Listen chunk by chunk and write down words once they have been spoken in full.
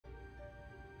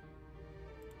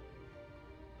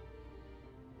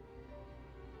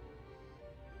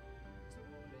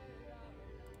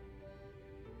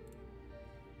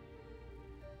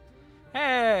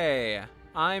Hey,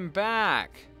 I'm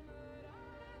back.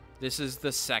 This is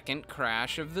the second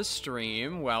crash of the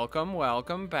stream. Welcome,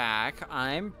 welcome back.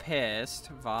 I'm pissed.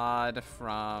 VOD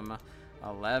from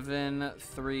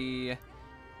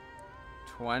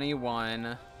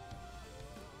 11/3/21.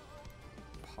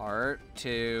 Part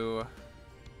 2.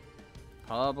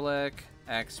 Public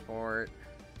export.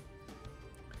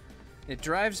 It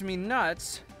drives me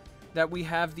nuts that we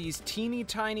have these teeny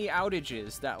tiny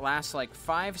outages that last like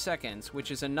 5 seconds,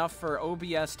 which is enough for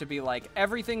OBS to be like,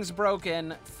 everything's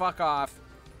broken, fuck off.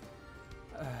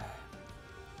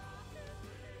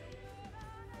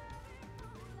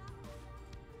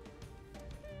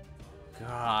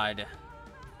 God.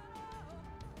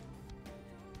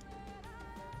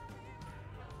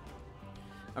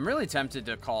 I'm really tempted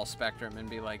to call Spectrum and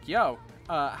be like, yo,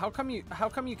 how come you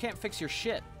can't fix your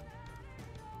shit?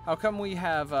 How come we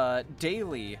have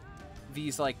daily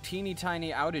these like teeny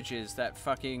tiny outages that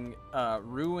fucking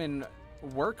ruin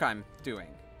work I'm doing?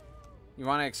 You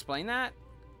want to explain that?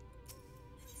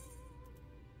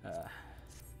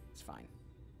 It's fine.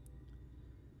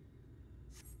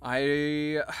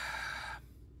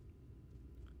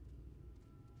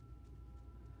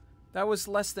 That was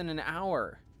less than an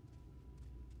hour.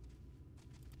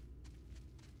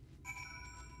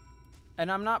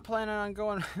 And I'm not planning on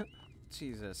going...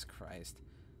 Jesus Christ.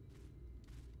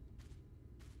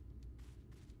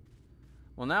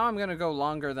 Well, now I'm gonna go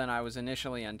longer than I was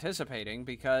initially anticipating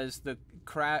because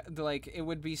it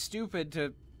would be stupid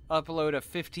to upload a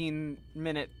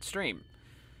 15-minute stream,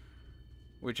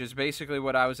 which is basically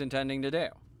what I was intending to do.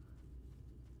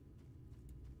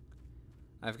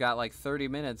 I've got like 30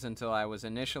 minutes until I was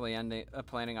initially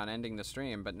planning on ending the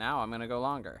stream, but now I'm gonna go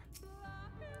longer.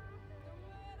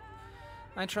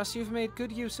 I trust you've made good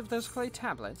use of those clay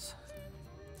tablets.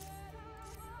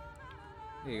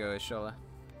 Here you go, Ishola.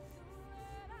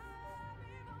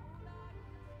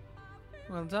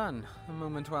 Well done. A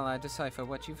moment while I decipher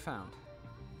what you've found.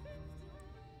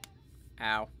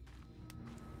 Ow.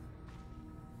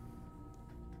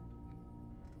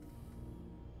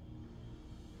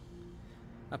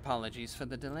 Apologies for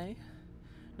the delay.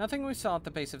 Nothing we saw at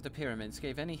the base of the pyramids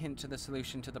gave any hint to the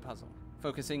solution to the puzzle.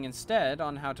 Focusing instead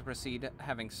on how to proceed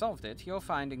having solved it, your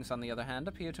findings, on the other hand,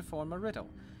 appear to form a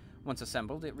riddle. Once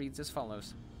assembled, it reads as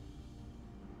follows.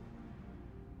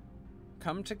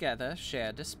 Come together,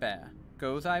 share despair.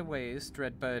 Go thy ways,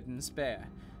 dread burdens bear.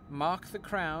 Mark the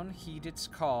crown, heed its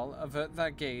call, avert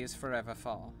thy gaze, forever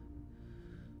fall.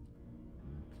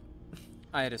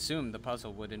 I had assumed the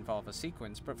puzzle would involve a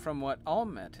sequence, but from what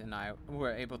Almet and I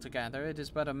were able to gather, it is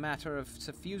but a matter of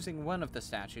suffusing one of the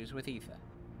statues with ether.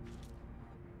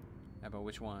 About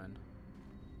which one?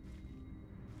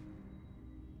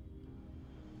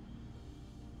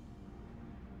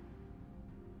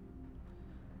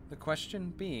 The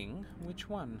question being, which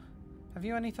one? Have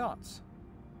you any thoughts?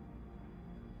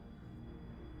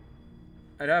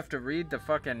 I'd have to read the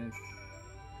fucking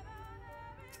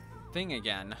thing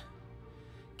again.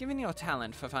 Given your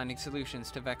talent for finding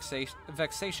solutions to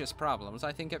vexatious problems,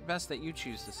 I think it best that you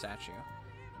choose the statue.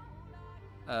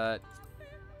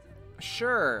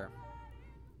 Sure.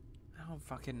 I don't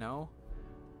fucking know.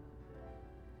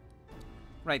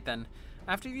 Right then.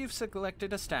 After you've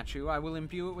selected a statue, I will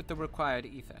imbue it with the required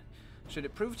ether. Should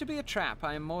it prove to be a trap,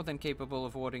 I am more than capable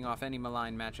of warding off any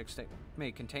malign magic it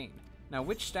may contain. Now,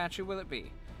 which statue will it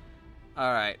be?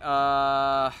 Alright,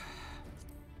 I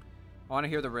want to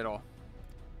hear the riddle.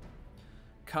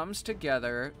 Comes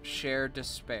together, share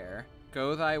despair.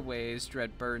 Go thy ways,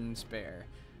 dread burdens bear.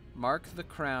 Mark the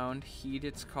crown, heed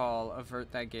its call,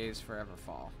 avert thy gaze, forever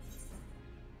fall.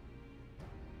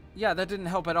 Yeah, that didn't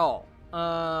help at all.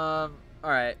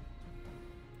 Alright.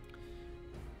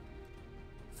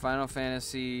 Final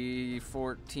Fantasy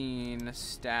 14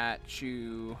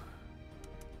 statue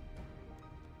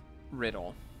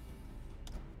riddle.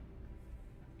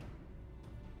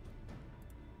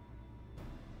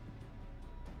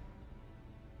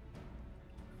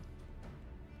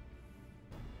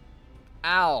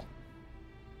 Ow.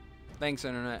 Thanks,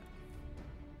 Internet.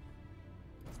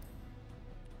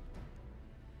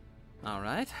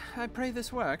 Alright, I pray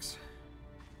this works.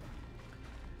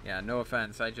 Yeah, no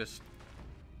offense, I just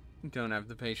don't have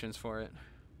the patience for it.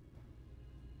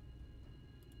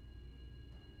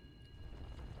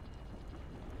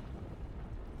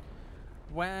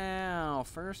 Wow,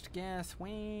 first guess,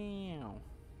 wow.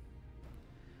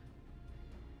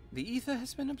 The ether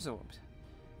has been absorbed.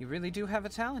 You really do have a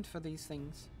talent for these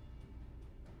things.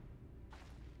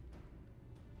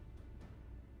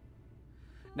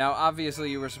 Now,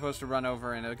 obviously, you were supposed to run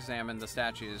over and examine the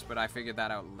statues, but I figured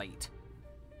that out late.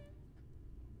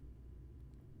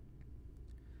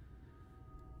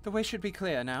 The way should be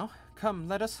clear now. Come,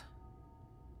 let us...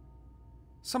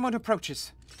 Someone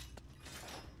approaches.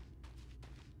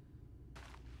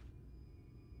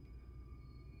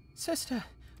 Sister!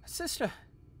 Sister!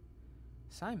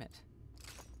 Simon.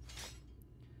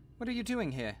 What are you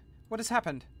doing here? What has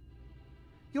happened?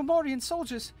 Yulmorian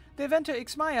soldiers! They've entered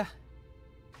Ixmaya!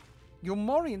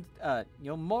 Yulmorian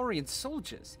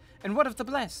soldiers? And what of the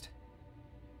Blessed?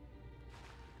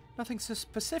 Nothing so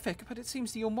specific, but it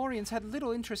seems the Yulmorians had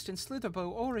little interest in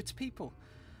Slitherbow or its people.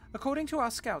 According to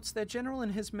our scouts, their general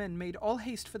and his men made all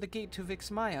haste for the gate to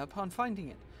Ixmaya upon finding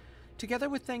it. Together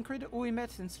with Thancred,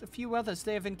 Uimet, and a few others,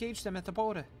 they have engaged them at the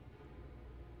border.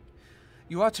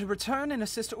 You are to return and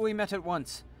assist Uimet at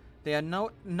once. They are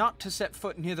not to set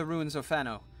foot near the ruins of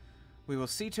Fano. We will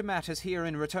see to matters here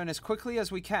and return as quickly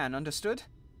as we can, understood?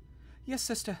 Yes,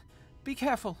 sister. Be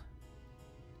careful.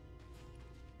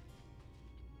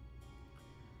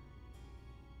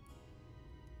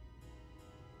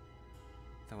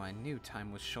 Though I knew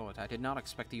time was short, I did not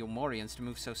expect the Yulmorians to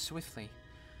move so swiftly.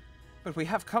 But we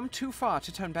have come too far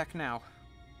to turn back now.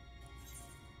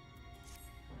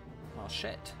 Well,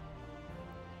 shit.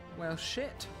 Well,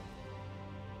 shit.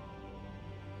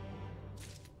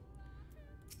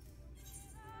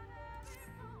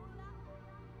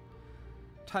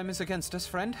 Time is against us,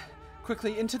 friend.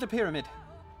 Quickly, into the pyramid.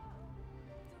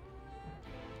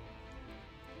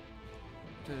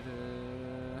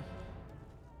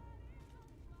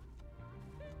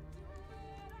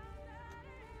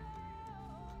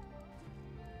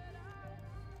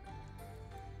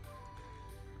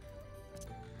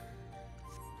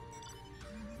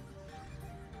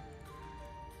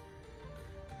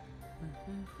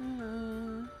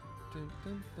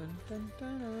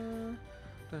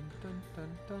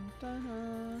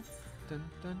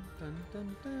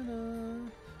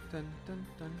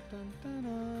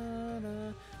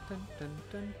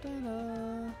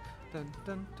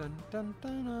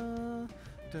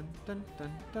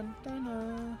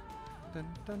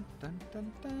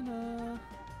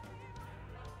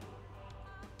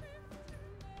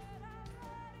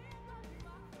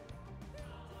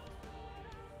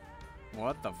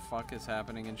 What the fuck is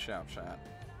happening in Shout Chat?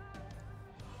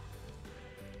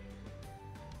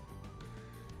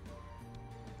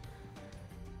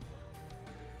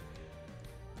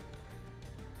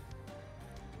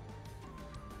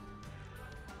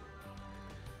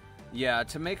 Yeah,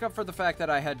 to make up for the fact that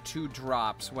I had 2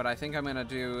 drops, what I think I'm gonna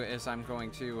do is I'm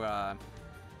going to,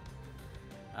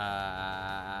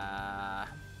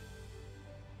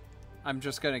 I'm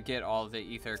just gonna get all the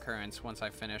ether currents once I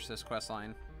finish this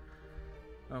questline.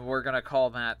 We're gonna call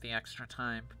that the extra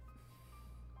time.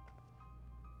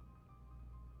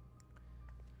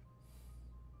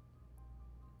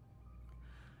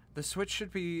 The switch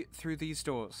should be through these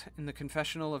doors, in the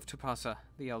confessional of Tupasa,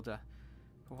 the Elder.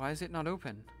 But why is it not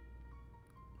open?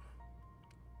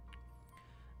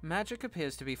 Magic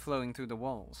appears to be flowing through the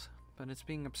walls, but it's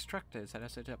being obstructed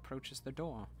as it approaches the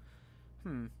door.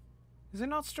 Is it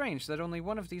not strange that only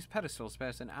one of these pedestals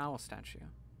bears an owl statue?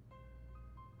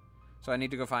 So I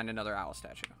need to go find another owl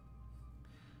statue.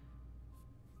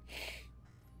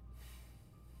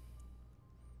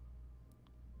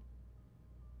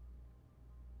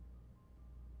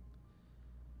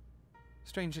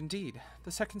 Strange indeed.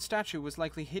 The second statue was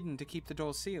likely hidden to keep the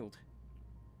door sealed.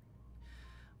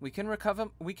 We can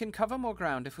cover more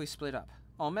ground if we split up.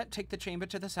 Almet, take the chamber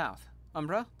to the south.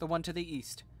 Umbra, the one to the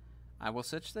east. I will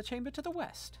search the chamber to the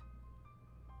west.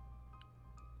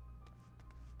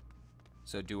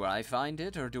 So do I find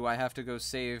it, or do I have to go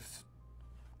save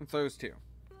those 2?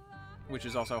 Which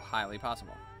is also highly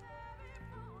possible.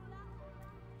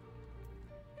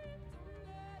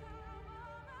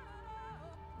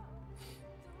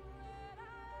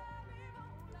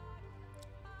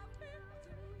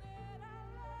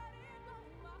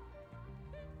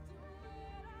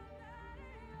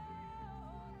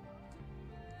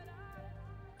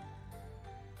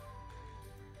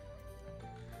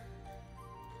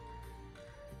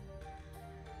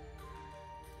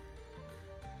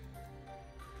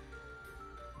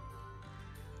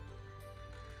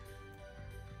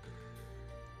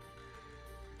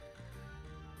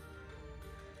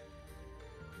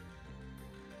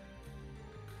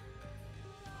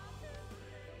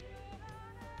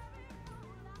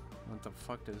 What the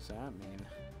fuck does that mean?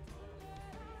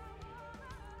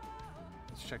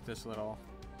 Let's check this little...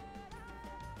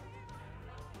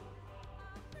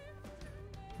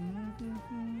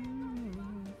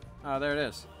 Oh, there it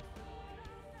is.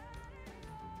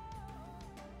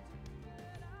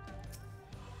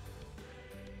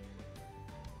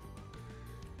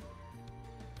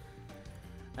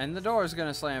 And the door is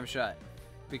gonna slam shut.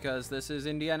 because this is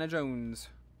Indiana Jones.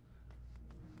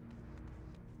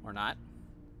 Or not.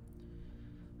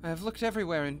 I have looked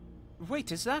everywhere and...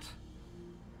 Wait, is that...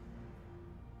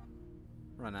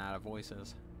 Run out of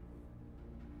voices.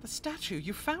 The statue,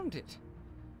 you found it!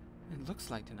 It looks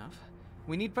light enough.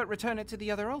 We need but return it to the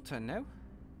other altar, no?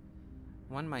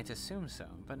 One might assume so,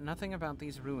 but nothing about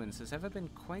these ruins has ever been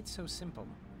quite so simple.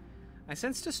 I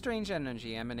sensed a strange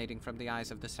energy emanating from the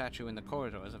eyes of the statue in the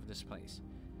corridors of this place.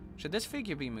 Should this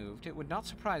figure be moved, it would not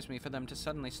surprise me for them to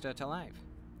suddenly stir to life.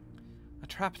 A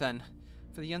trap, then,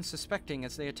 for the unsuspecting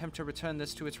as they attempt to return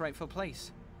this to its rightful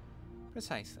place.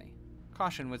 Precisely.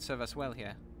 Caution would serve us well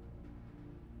here.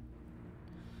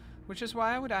 Which is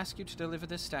why I would ask you to deliver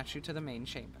this statue to the main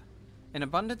chamber. An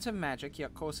abundance of magic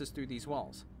yet courses through these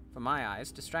walls. For my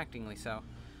eyes, distractingly so.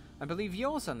 I believe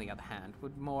yours, on the other hand,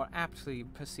 would more aptly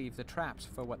perceive the traps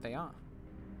for what they are.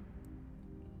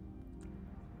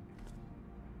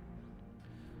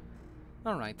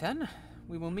 Alright then.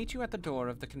 We will meet you at the door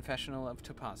of the confessional of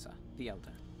Topasa, the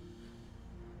Elder.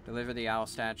 Deliver the owl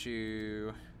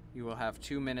statue. You will have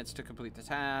 2 minutes to complete the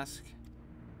task.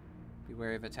 Be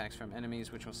wary of attacks from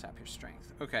enemies, which will sap your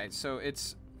strength. Okay, so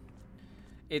it's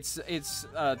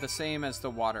the same as the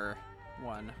water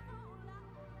one.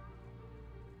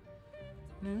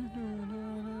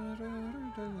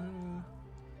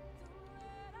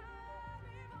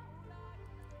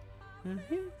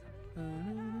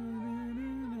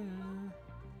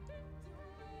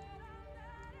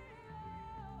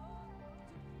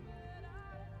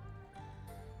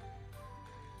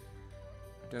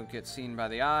 Don't get seen by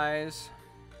the eyes.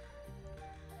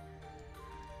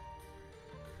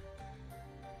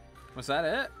 Was that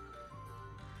it?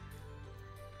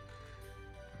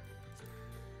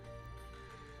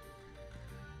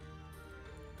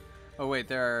 Oh wait,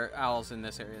 there are owls in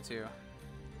this area too.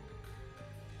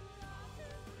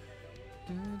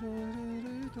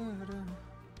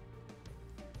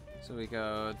 So we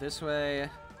go this way,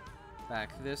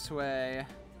 back this way,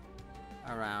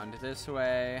 around this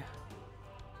way,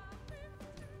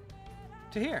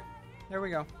 to here. There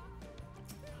we go.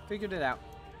 Figured it out.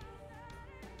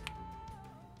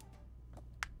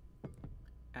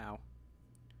 Ow.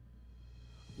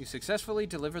 You successfully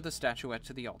deliver the statuette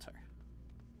to the altar.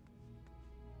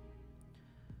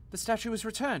 The statue was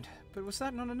returned, but was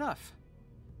that not enough?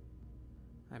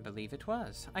 I believe it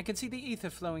was. I can see the ether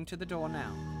flowing to the door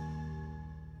now.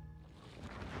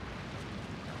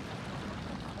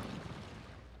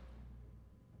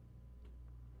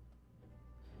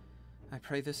 I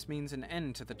pray this means an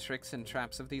end to the tricks and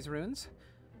traps of these ruins.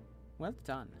 Well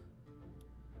done.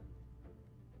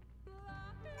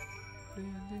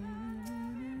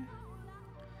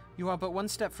 You are but one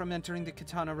step from entering the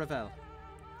Katana Revel.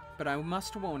 But I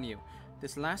must warn you,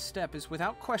 this last step is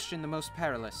without question the most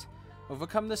perilous.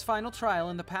 Overcome this final trial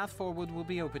and the path forward will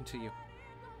be open to you.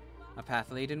 A path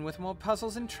laden with more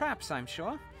puzzles and traps, I'm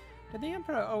sure. Did the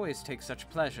Emperor always take such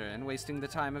pleasure in wasting the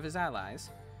time of his allies?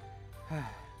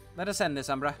 Let us end this,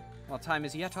 Umbra, while time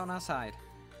is yet on our side.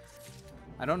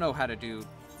 I don't know how to do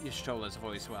Y'shtola's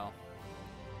voice well.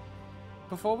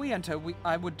 Before we enter,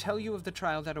 I would tell you of the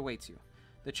trial that awaits you.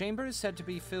 The chamber is said to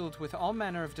be filled with all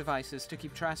manner of devices to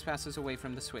keep trespassers away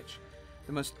from the switch,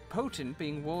 the most potent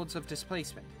being wards of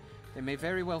displacement. They may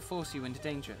very well force you into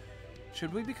danger.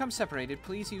 Should we become separated,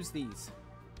 please use these.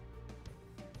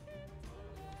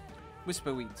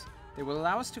 Whisper weeds. They will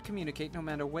allow us to communicate no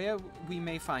matter where we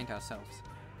may find ourselves.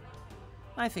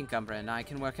 I think Umbra and I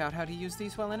can work out how to use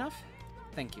these well enough.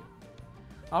 Thank you.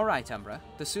 Alright, Umbra.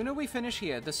 The sooner we finish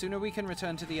here, the sooner we can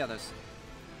return to the others.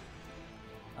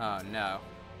 Oh, no.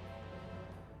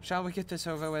 Shall we get this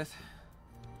over with?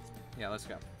 Yeah, let's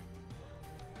go.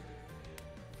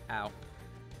 Ow.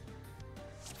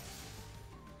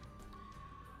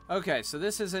 Okay, so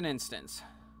this is an instance.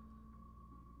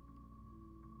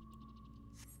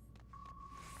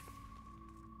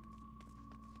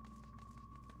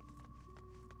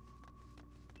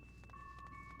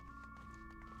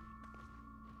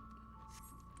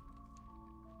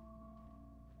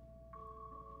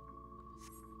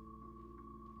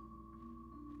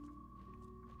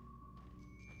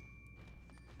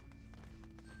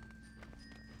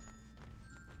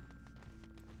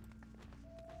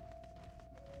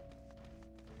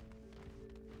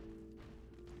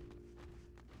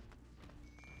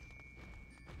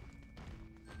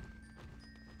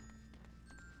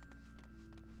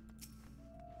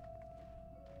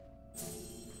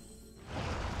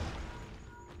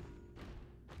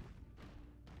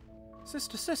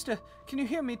 Sister, can you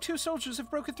hear me? 2 soldiers have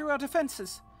broken through our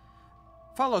defenses.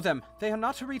 Follow them. They are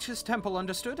not to reach his temple,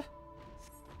 understood?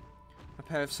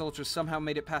 pair of soldiers somehow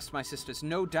made it past my sisters,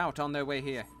 no doubt on their way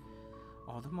here.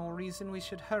 All the more reason we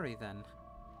should hurry, then.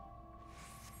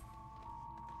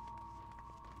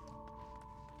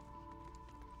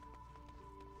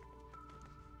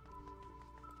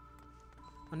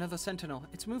 Another sentinel.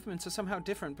 Its movements are somehow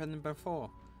different than before.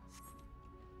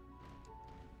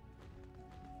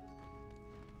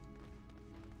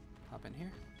 Hop in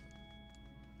here.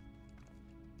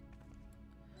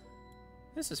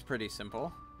 This is pretty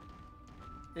simple.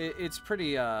 It's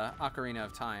pretty Ocarina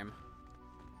of Time.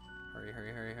 Hurry,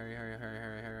 hurry, hurry, hurry, hurry,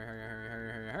 hurry, hurry, hurry, hurry, hurry,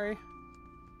 hurry, hurry, hurry.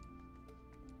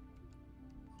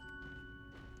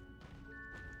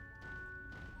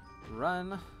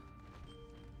 Run.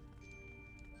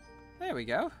 There we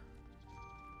go.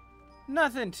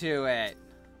 Nothing to it.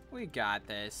 We got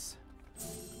this.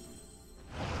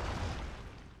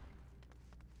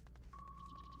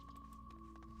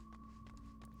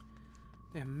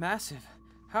 They're massive.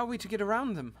 How are we to get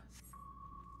around them?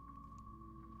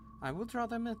 I will draw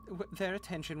their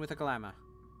attention with a glamour.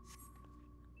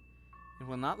 It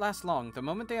will not last long. The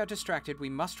moment they are distracted, we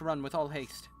must run with all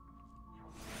haste.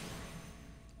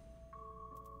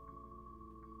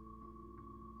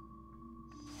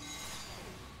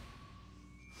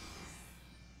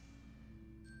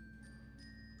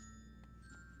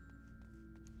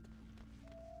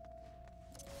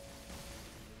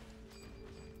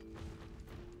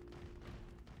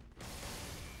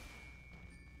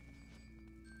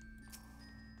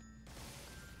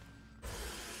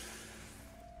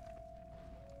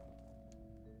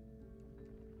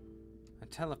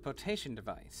 Teleportation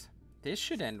device. This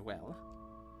should end well.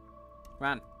 Come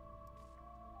on.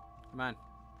 Come on.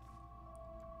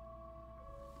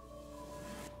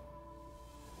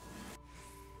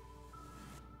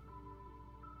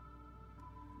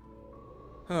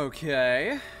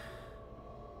 Okay.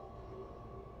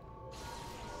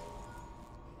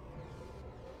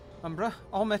 Umbra,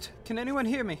 Almet, can anyone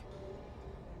hear me?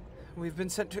 We've been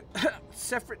sent to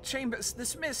separate chambers.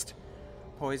 This mist.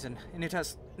 Poison, and it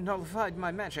has nullified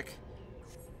my magic.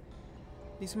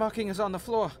 These markings on the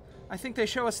floor. I think they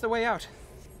show us the way out.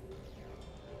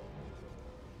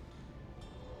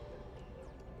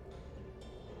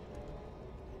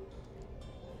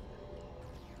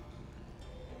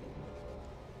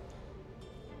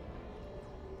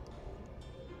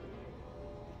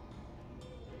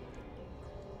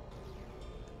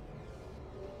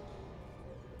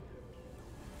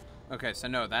 Okay, so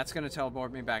no, that's going to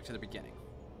teleport me back to the beginning.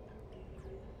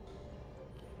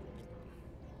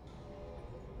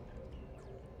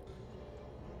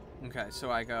 Okay,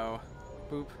 so I go,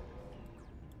 boop.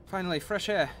 Finally, fresh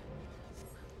air.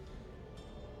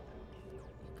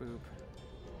 Boop.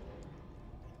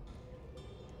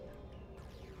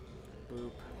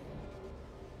 Boop.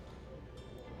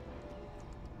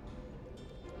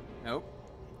 Nope.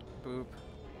 Boop.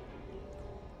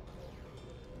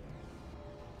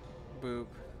 Boop.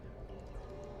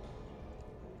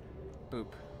 Boop.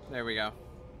 There we go.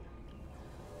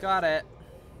 Got it.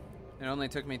 It only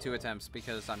took me 2 attempts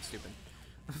because I'm stupid.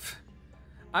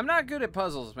 I'm not good at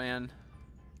puzzles, man.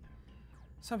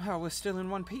 Somehow we're still in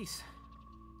one piece.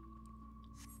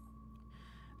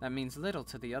 That means little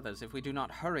to the others if we do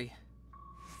not hurry.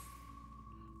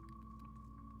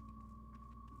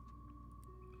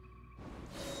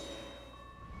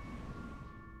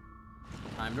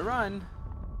 Time to run.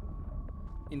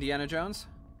 Indiana Jones?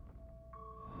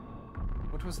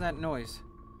 What was that noise?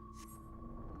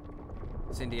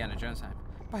 It's Indiana Jones time.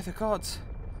 By the gods!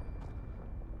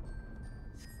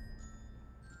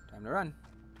 Time to run.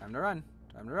 Time to run.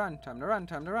 Time to run. Time to run.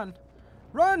 Time to run.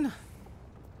 Run!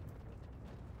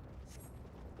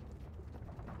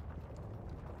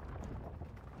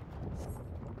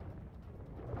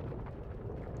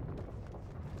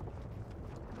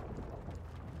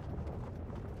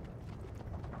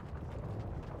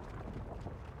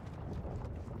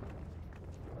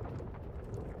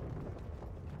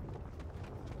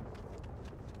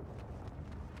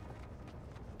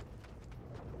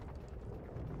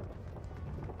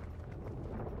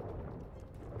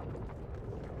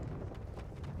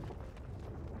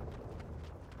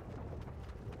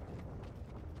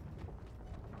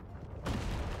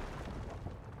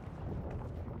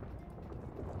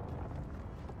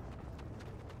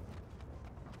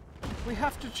 We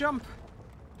have to jump.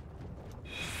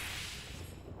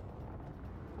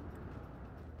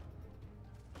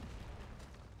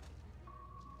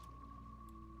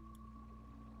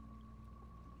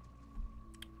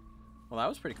 Well, that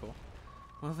was pretty cool.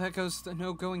 Well, there goes the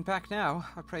no going back now.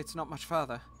 I pray it's not much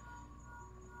farther.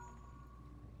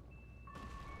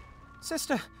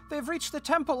 Sister, they've reached the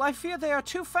temple. I fear they are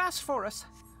too fast for us.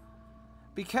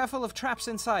 Be careful of traps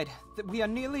inside. We are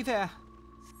nearly there.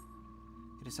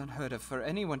 It is unheard of for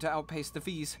anyone to outpace the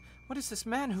V's. What is this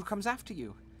man who comes after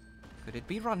you? Could it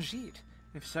be Ranjit?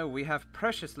 If so, we have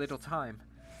precious little time.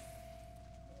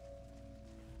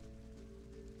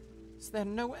 Is there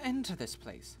no end to this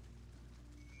place?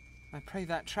 I pray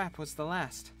that trap was the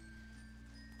last.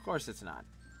 Of course it's not.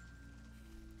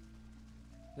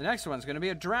 The next one's going to be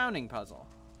a drowning puzzle.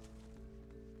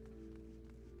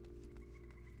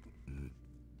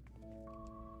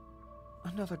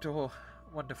 Another door.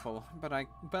 Wonderful. But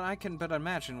I can but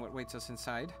imagine what waits us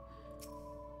inside.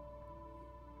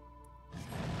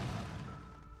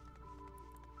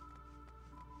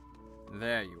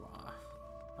 There you are.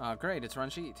 Oh, great, it's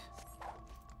Ranjit.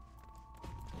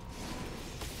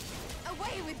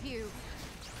 Away with you!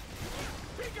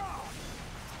 Be gone!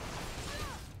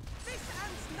 This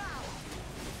ends now!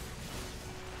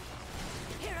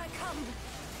 Here I come!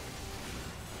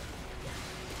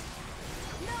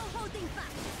 No holding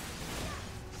back!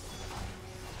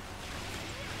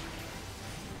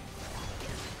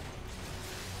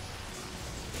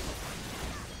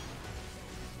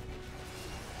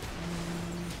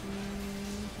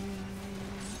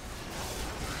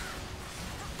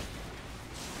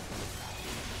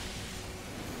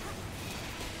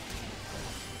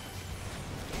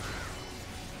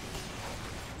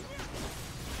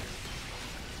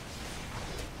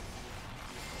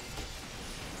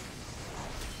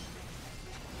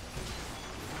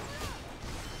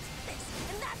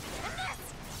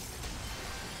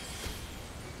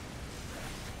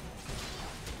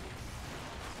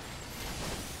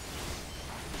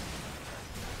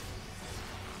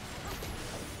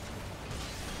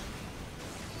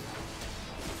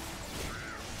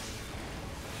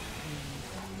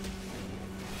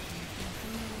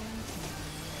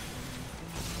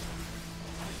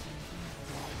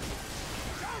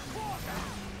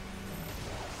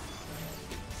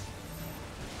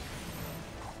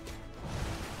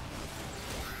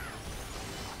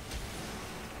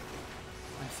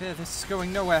 I fear this is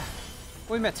going nowhere.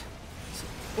 Uymit!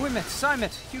 Uymit,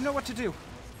 Simit, you know what to do.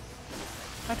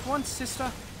 At once,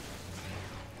 sister.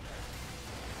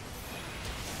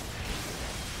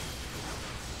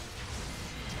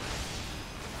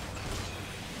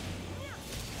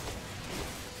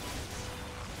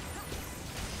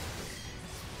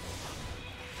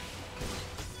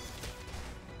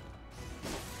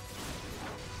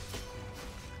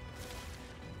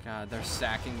 God, they're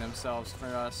sacking themselves for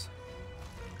us.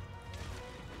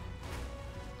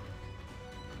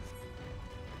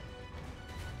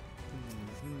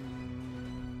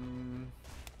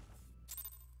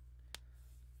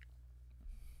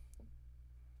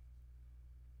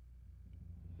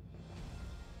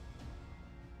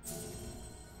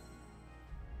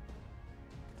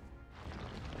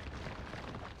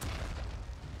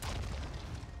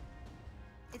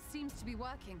 It seems to be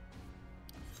working.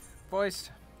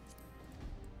 Voiced.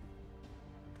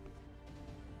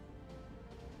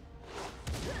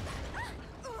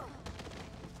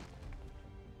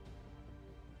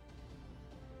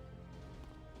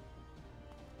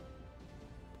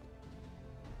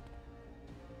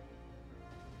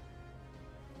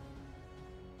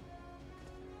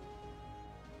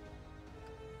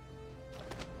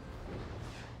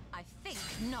 I think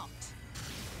not.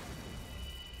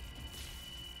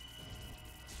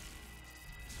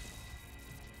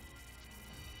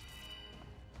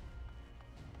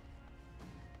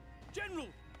 General,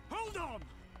 hold on!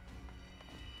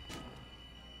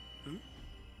 Huh?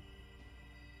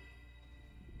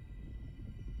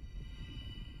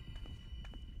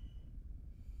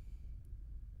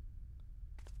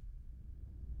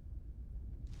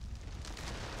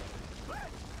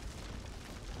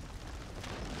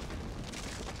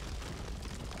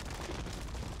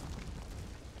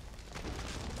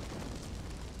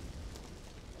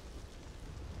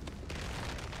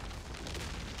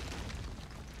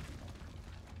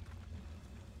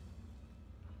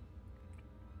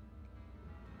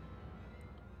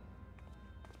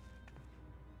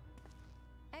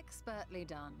 Expertly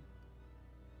done.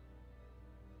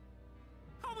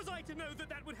 How was I to know that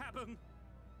that would happen?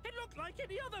 It looked like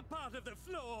any other part of the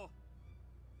floor.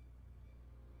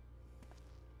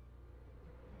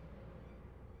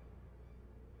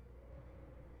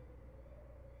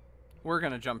 We're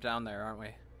gonna jump down there, aren't we?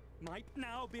 Might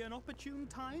now be an opportune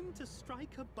time to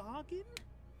strike a bargain?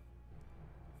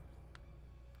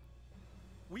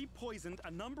 We poisoned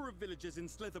a number of villagers in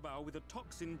Slitherbough with a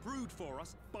toxin brewed for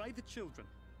us by the children.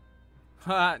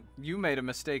 Ha! You made a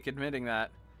mistake admitting that.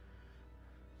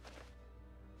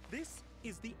 This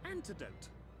is the antidote.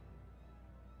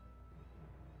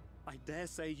 I dare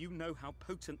say you know how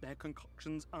potent their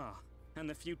concoctions are, and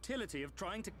the futility of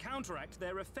trying to counteract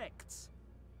their effects.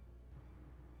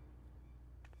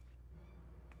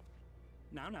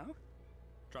 Now,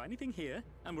 try anything here,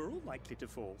 and we're all likely to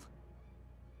fall.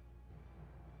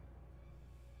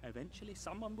 Eventually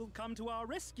someone will come to our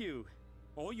rescue,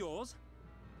 or yours.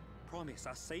 Promise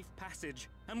us safe passage,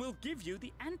 and we'll give you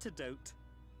the antidote.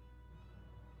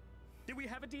 Do we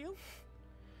have a deal?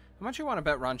 How much you want to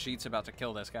bet Ranjit's about to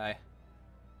kill this guy?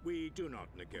 We do not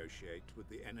negotiate with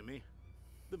the enemy.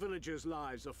 The villagers'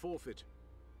 lives are forfeit,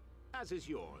 as is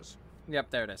yours.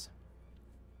 Yep, there it is.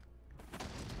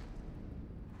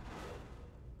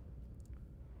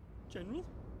 General?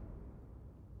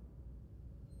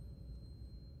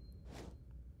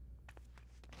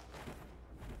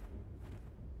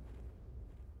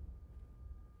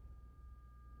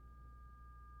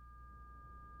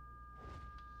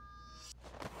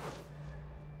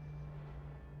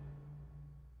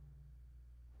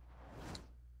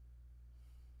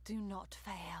 Do not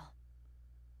fail.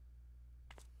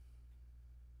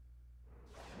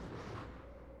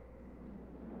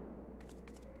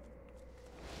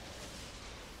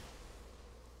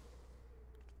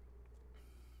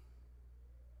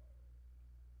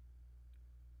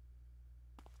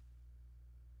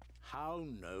 How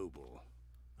noble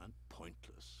and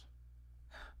pointless.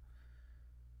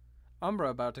 Umbra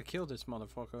about to kill this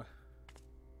motherfucker.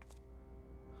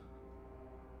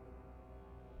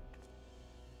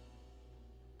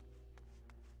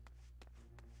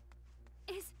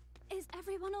 Is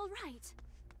everyone all right?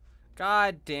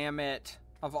 God damn it.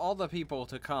 Of all the people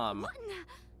to come. What?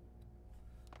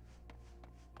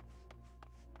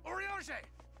 Oriange!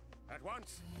 At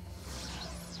once!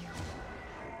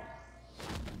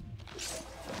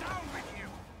 Down with you!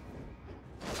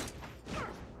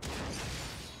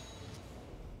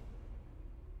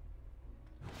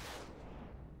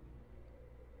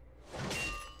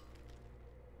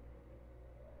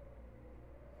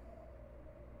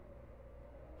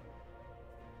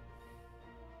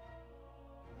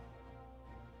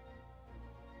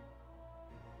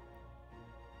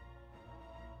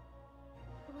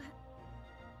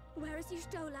 Where is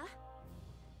Y'shtola?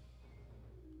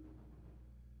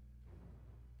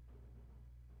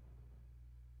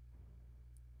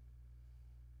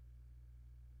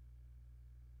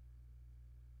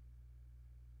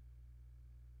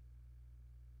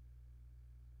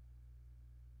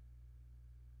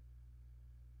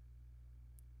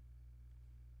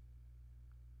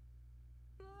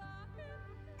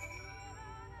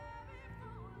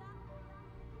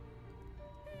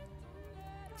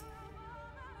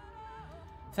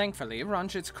 Thankfully,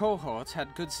 Ranjit's cohorts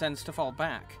had good sense to fall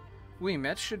back.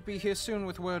 Met should be here soon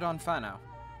with word on Fano.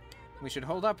 We should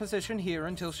hold our position here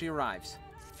until she arrives.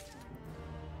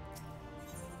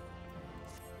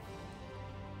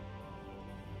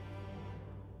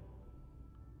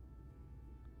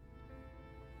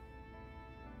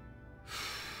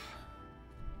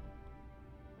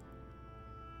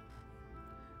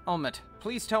 Almet,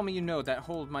 please tell me you know that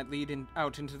hold might lead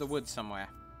out into the woods somewhere.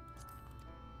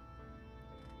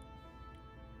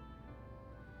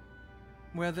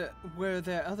 Were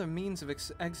there other means of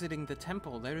exiting the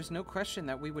temple, there is no question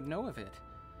that we would know of it.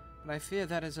 But I fear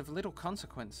that is of little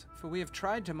consequence, for we have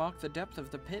tried to mark the depth of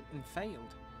the pit and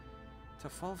failed. To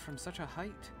fall from such a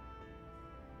height.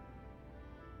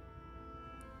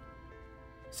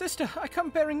 Sister, I come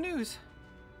bearing news!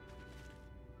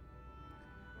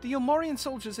 The Ilmorian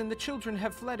soldiers and the children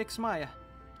have fled Ixmaya.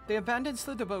 They abandoned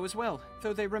Slitherbow as well,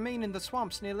 though they remain in the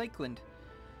swamps near Lakeland.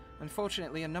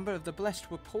 Unfortunately, a number of the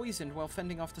Blessed were poisoned while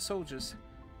fending off the soldiers.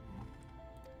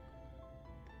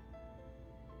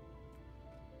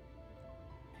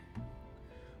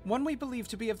 One we believe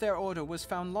to be of their order was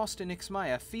found lost in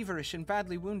Ixmaya, feverish and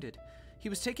badly wounded. He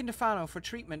was taken to Fano for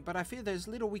treatment, but I fear there's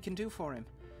little we can do for him.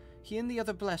 He and the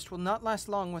other Blessed will not last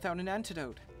long without an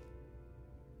antidote.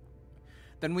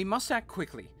 Then we must act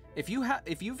quickly. If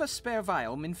you've a spare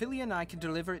vial, Minfilia and I can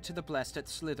deliver it to the Blessed at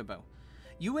Slitherbow.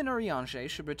 You and Oriange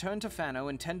should return to Fano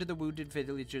and tend to the wounded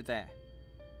villager there.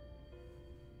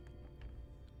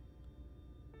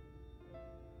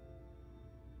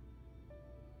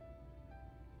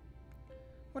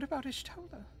 What about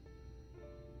Y'shtola?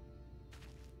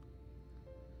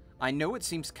 I know it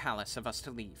seems callous of us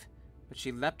to leave, but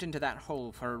she leapt into that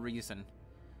hole for a reason.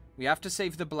 We have to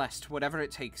save the Blessed, whatever it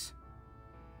takes.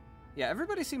 Yeah,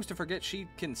 everybody seems to forget she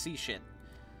can see shit.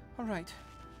 Alright.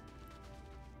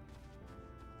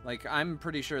 Like, I'm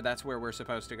pretty sure that's where we're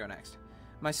supposed to go next.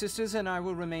 My sisters and I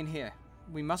will remain here.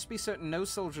 We must be certain no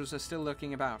soldiers are still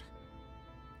lurking about.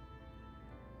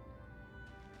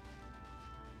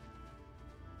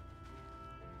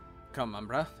 Come,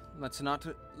 Umbra.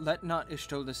 Let not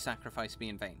Ishtola's sacrifice be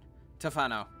in vain.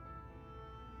 Tefano.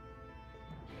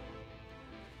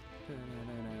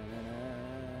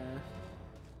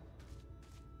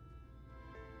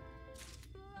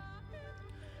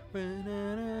 I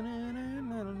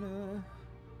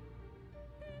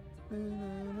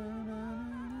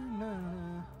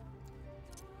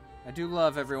do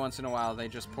love every once in a while they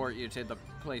just port you to the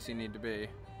place you need to be.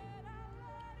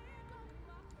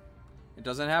 It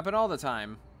doesn't happen all the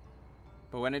time,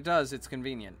 but when it does, it's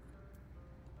convenient.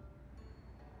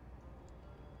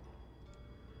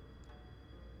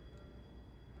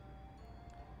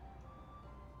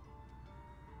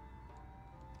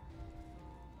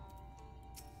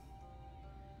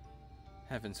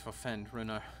 Heavens forfend,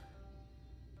 Runar.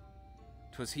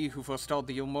 'Twas he who forestalled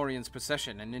the Ilmorian's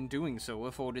possession, and in doing so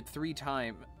afforded the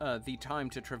time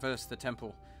to traverse the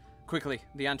temple. Quickly,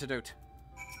 the antidote.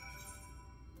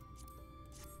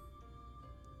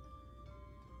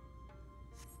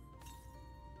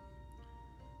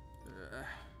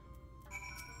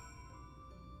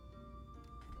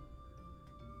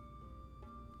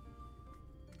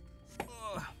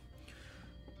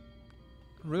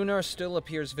 Runar still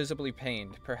appears visibly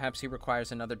pained. Perhaps he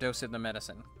requires another dose of the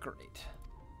medicine. Great.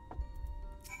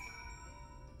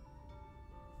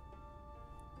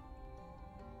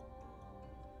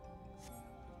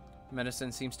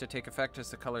 Medicine seems to take effect as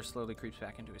the color slowly creeps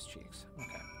back into his cheeks.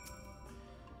 Okay.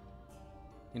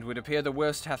 It would appear the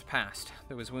worst hath passed,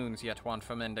 though his wounds yet want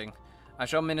for mending. I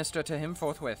shall minister to him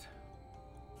forthwith.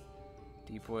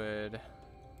 Deepwood.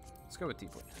 Let's go with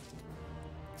Deepwood.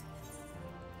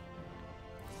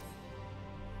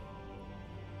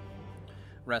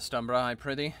 Rest, Umbra, I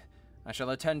prithee. I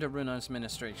shall attend to Runar's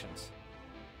ministrations.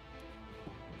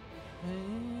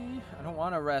 I don't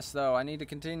want to rest, though. I need to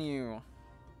continue.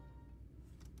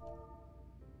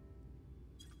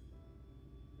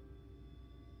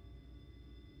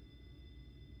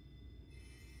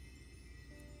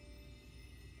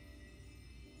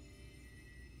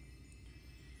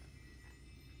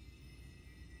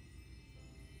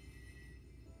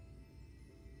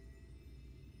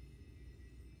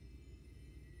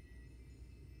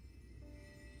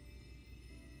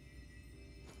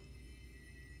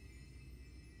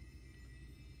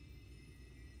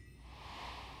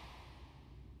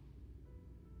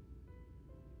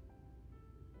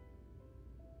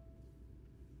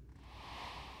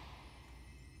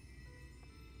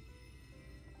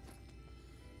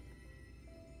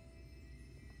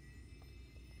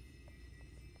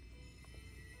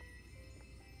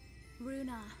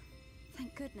 Runar,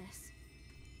 thank goodness.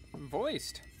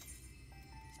 Voiced.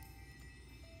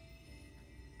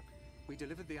 We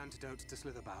delivered the antidote to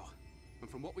Slitherbow, and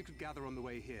from what we could gather on the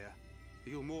way here,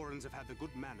 the Ilmorans have had the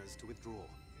good manners to withdraw.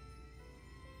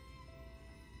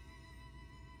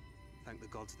 Thank the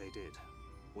gods they did,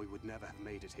 or we would never have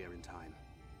made it here in time.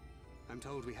 I'm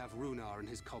told we have Runar and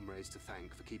his comrades to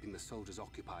thank for keeping the soldiers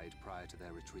occupied prior to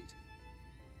their retreat.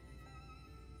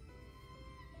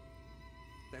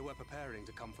 They were preparing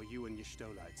to come for you and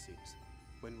Y'shtola, it seems,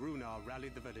 when Runar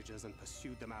rallied the villagers and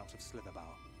pursued them out of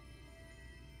Slitherbow.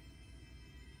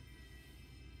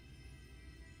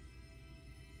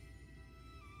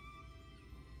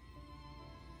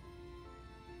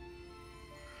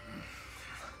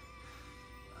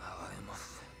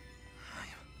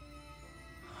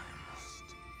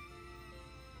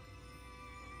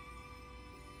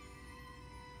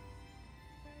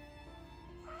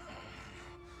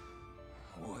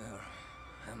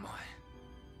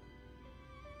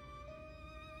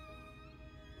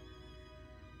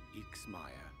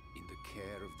 Ixmaya, in the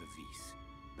care of the Vis.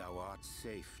 Thou art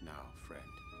safe now, friend.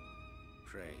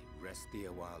 Pray, rest thee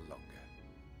a while longer.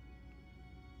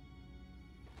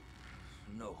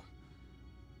 No.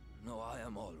 No, I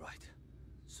am all right.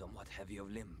 Somewhat heavy of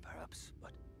limb, perhaps,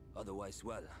 but otherwise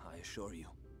well, I assure you.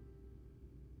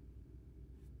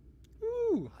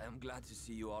 Ooh. I am glad to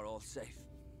see you are all safe.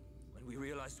 When we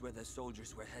realized where the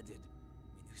soldiers were headed,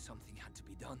 we knew something had to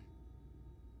be done.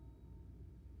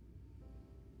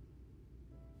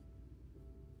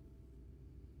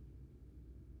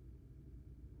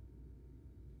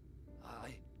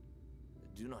 I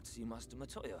do not see Master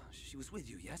Matoya. She was with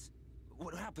you, yes?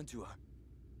 What happened to her?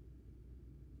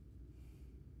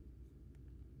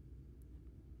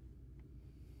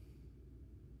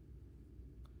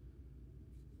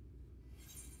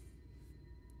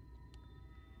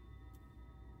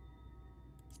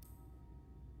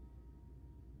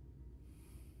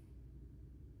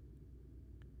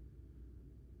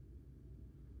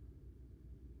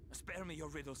 Spare me your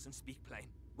riddles and speak plain.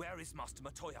 Where is Master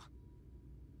Matoya?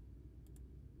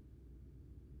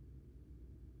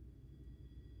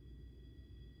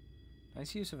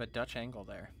 Nice use of a Dutch angle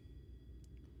there.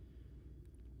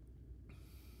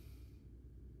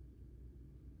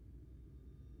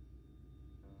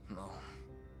 No.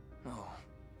 No.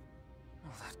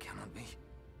 No, that cannot be.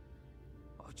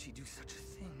 Why would she do such a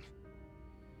thing?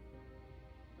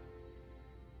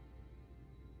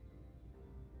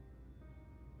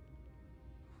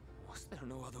 Was there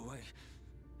no other way?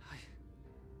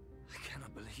 I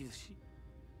cannot believe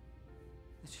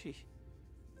that she...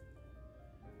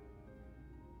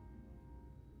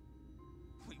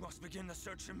 We must begin the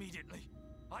search immediately.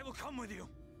 I will come with you.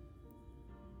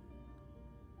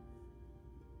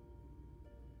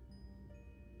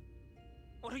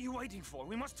 What are you waiting for?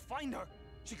 We must find her.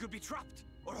 She could be trapped,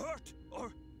 or hurt,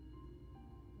 or...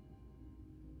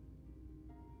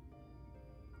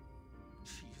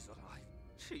 She is alive.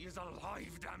 She is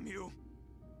alive, damn you!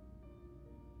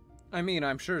 I mean,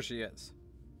 I'm sure she is.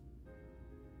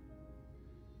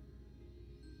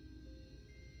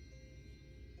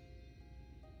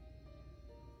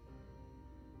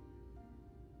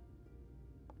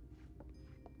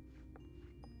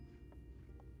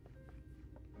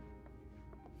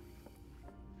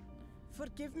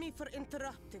 Forgive me for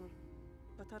interrupting,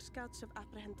 but our scouts have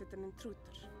apprehended an intruder.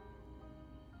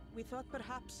 We thought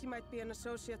perhaps he might be an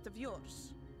associate of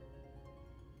yours.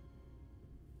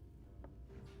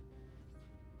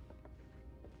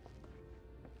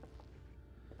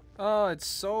 Oh, it's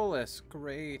Solus.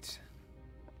 Great.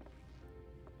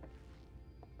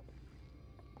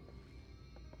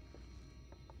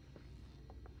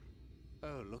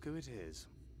 Oh, look who it is.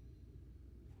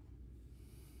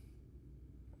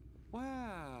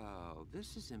 Well,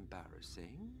 this is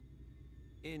embarrassing.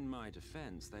 In my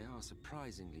defense, they are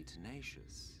surprisingly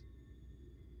tenacious.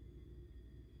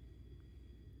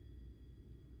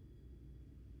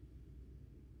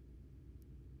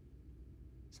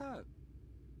 So,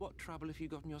 what trouble have you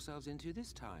gotten yourselves into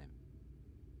this time?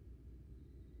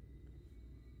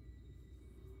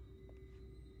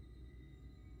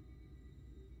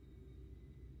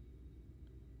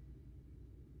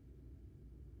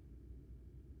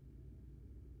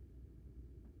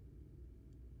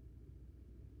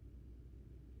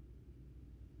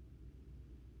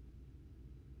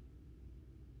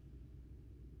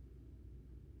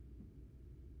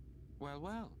 Well,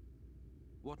 well.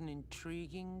 What an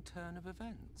intriguing turn of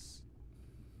events.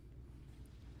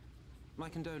 My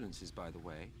condolences, by the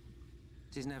way.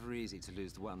 It is never easy to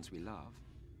lose the ones we love.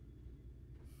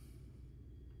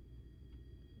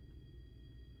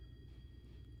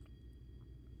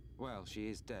 Well, she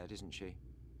is dead, isn't she?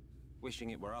 Wishing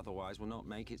it were otherwise will not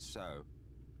make it so.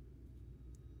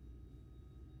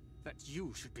 That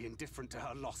you should be indifferent to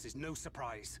her loss is no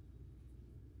surprise.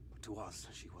 But to us,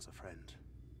 she was a friend.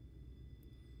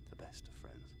 The best of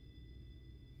friends.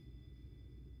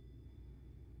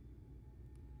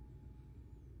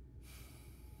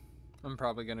 I'm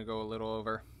probably gonna go a little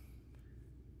over.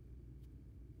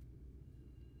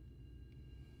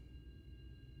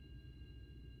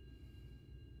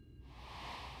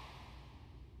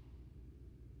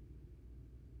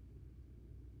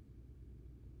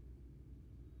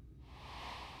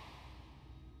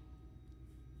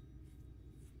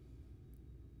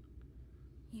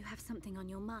 You have something on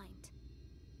your mind.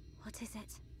 What is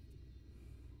it?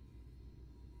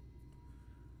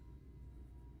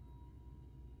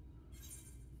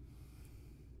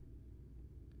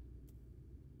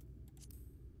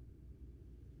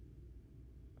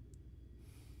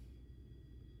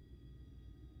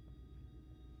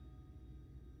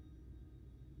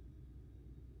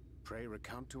 Pray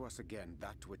recount to us again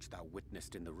that which thou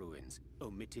witnessed in the ruins,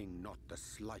 omitting not the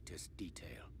slightest detail.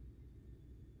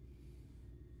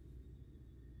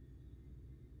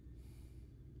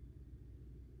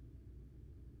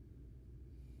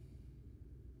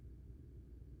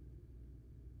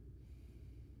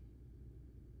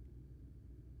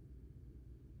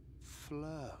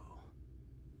 Flow.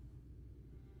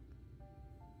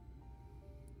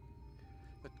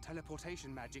 The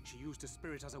teleportation magic she used to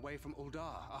spirit us away from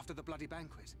Uldar after the bloody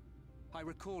banquet. I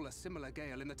recall a similar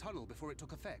gale in the tunnel before it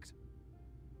took effect.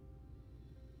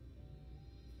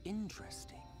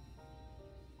 Interesting.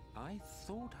 I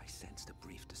thought I sensed a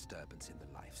brief disturbance in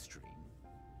the live stream.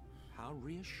 How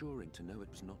reassuring to know it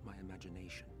was not my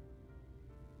imagination.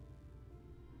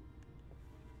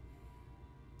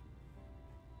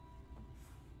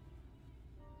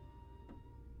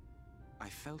 I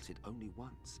felt it only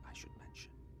once, I should mention,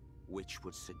 which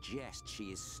would suggest she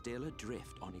is still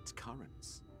adrift on its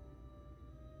currents.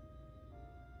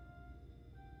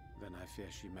 Then I fear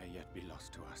she may yet be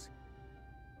lost to us.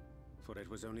 For it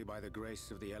was only by the grace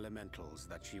of the elementals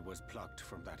that she was plucked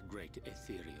from that great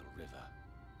ethereal river.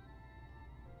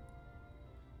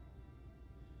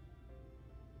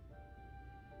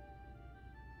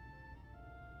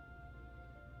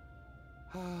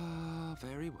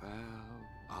 well.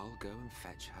 I'll go and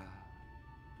fetch her.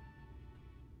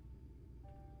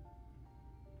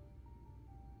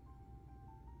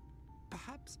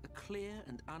 Perhaps a clear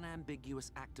and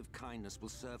unambiguous act of kindness will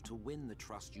serve to win the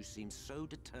trust you seem so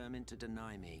determined to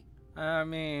deny me. I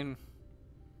mean,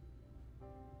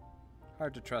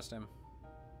 hard to trust him.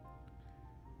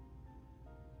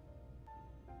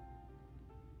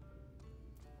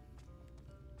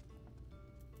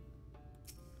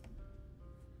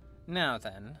 Now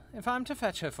then, if I'm to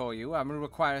fetch her for you, I will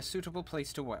require a suitable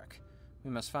place to work.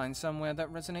 We must find somewhere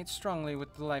that resonates strongly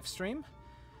with the life stream.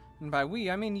 And by we,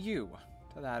 I mean you.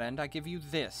 To that end, I give you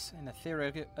this, an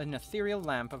ethereal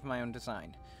lamp of my own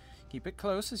design. Keep it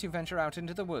close as you venture out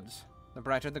into the woods. The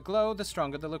brighter the glow, the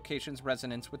stronger the location's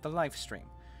resonance with the life stream.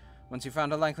 Once you've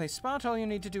found a likely spot, all you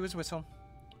need to do is whistle.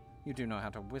 You do know how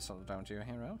to whistle, don't you,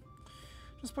 hero?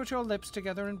 Just put your lips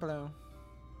together and blow.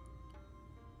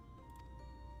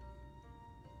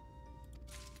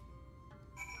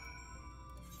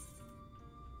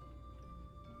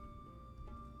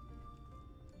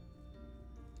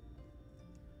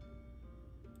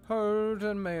 Hold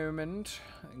a moment.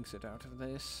 Exit out of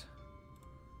this.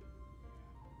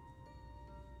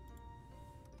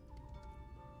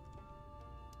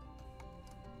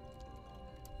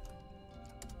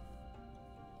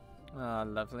 Ah,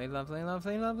 lovely, lovely,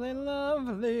 lovely, lovely,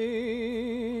 lovely.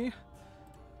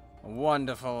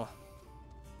 Wonderful.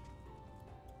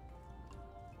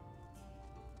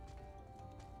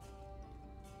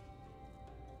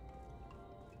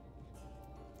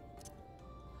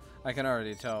 I can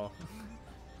already tell.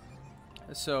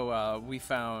 So, we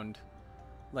found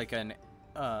like a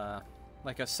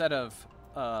set of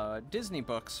Disney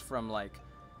books from like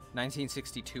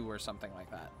 1962 or something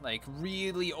like that. Like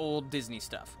really old Disney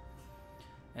stuff.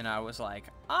 And I was like,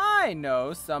 I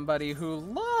know somebody who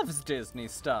loves Disney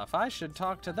stuff. I should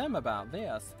talk to them about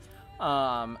this.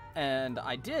 And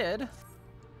I did.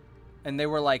 And they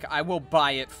were like, I will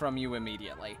buy it from you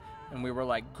immediately. And we were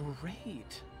like,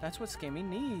 great. That's what Scammy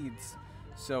needs.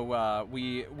 So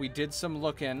we did some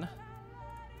looking.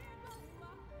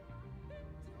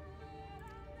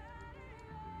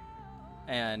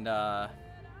 And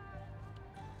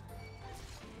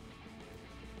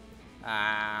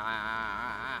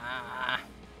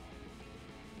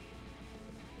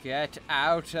get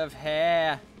out of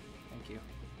here. Thank you.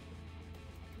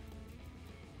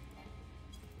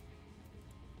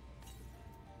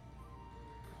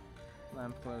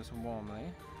 Lamp glows warmly.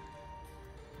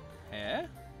 Here?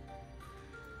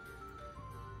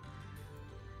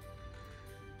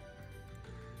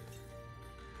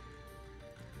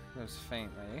 Glows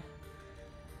faintly.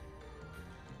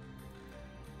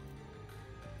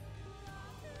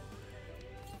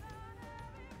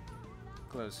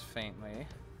 Glows faintly.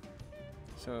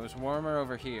 So it was warmer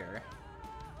over here.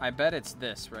 I bet it's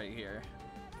this right here.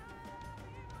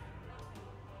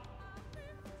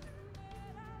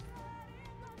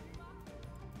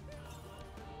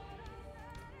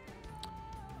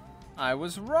 I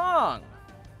was wrong.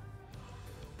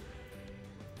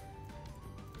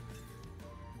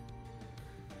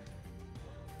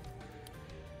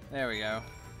 There we go.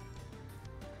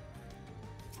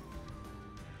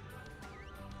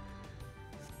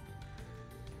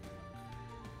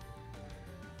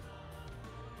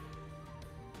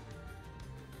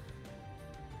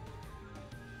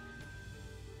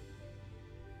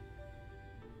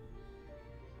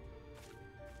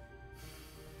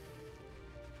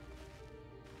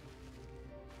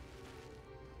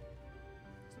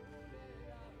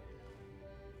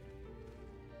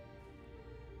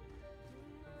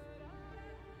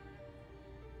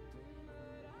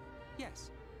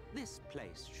 Yes, this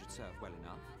place should serve well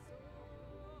enough.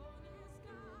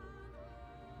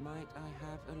 Might I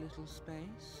have a little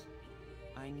space?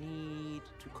 I need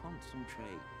to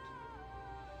concentrate.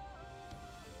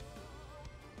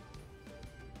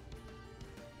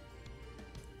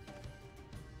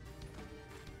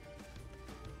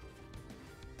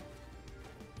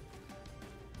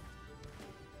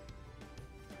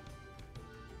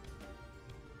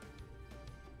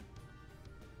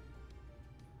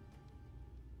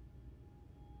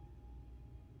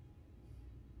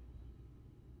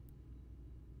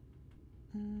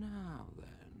 Now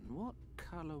then, what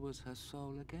color was her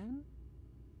soul again?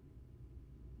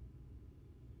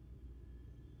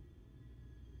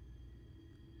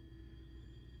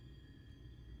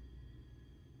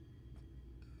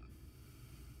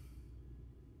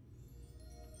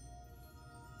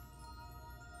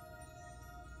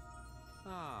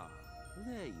 Ah,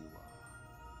 there you are.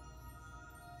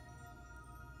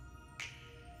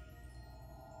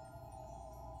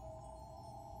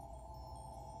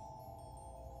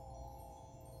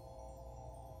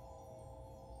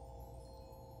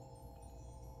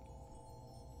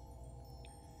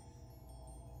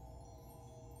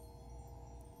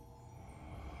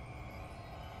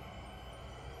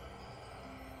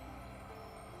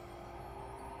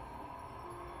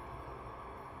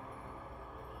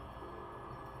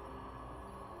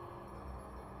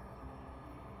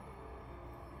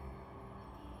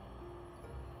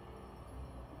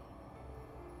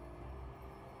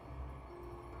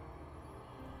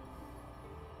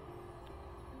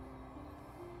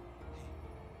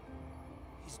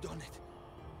 He's done it.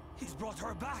 He's brought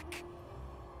her back.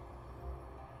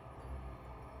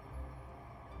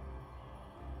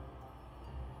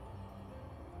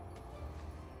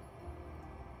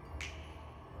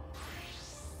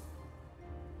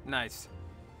 Nice.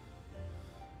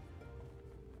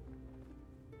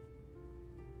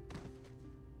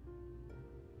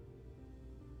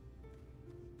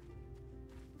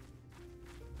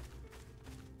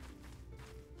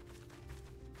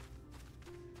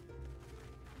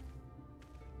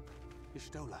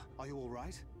 Ishtola, are you all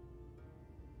right?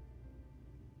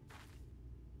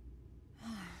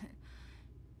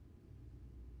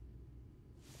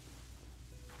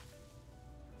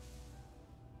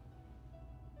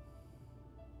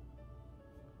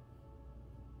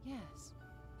 Yes,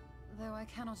 though I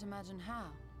cannot imagine how.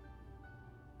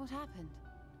 What happened?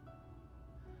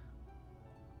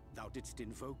 Thou didst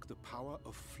invoke the power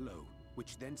of flow,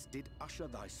 which thence did usher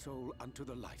thy soul unto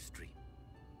the life stream.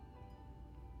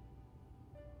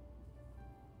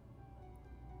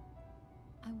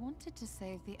 I wanted to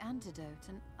save the antidote,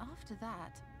 and after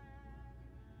that...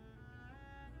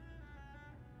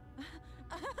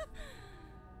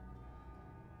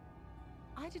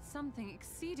 I did something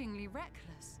exceedingly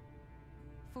reckless,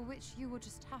 for which you will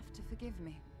just have to forgive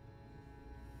me.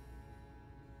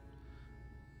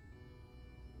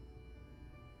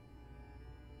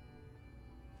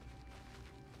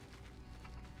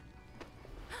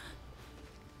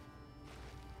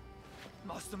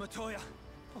 Master Matoya!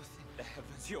 Oh, thank the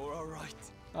heavens you're all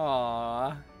right.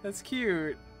 Aww, that's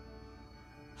cute.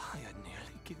 I had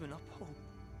nearly given up hope.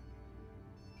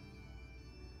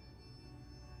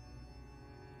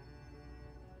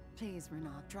 Please,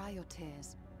 Renard, dry your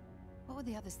tears. What would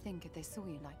the others think if they saw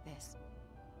you like this?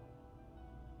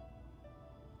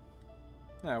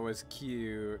 That was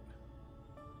cute.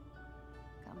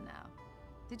 Come now.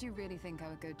 Did you really think I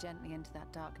would go gently into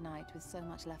that dark night with so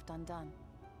much left undone?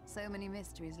 So many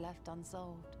mysteries left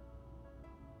unsolved.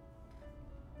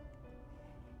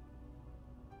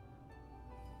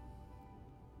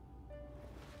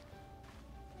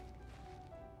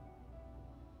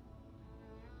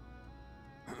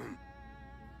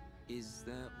 Is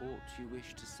there aught you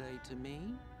wish to say to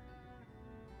me?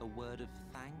 A word of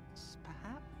thanks,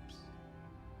 perhaps?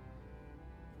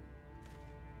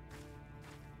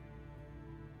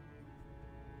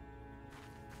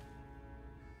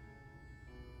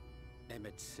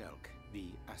 Emmet Selk,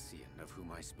 the Ascian of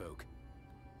whom I spoke.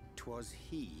 'Twas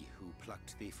he who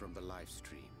plucked thee from the life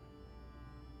stream.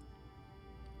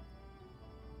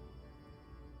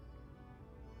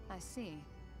 I see.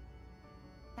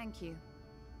 Thank you.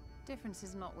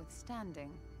 Differences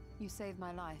notwithstanding, you saved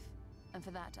my life, and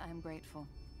for that I am grateful.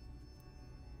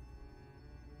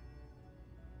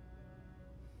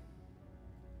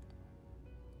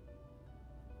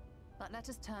 But let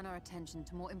us turn our attention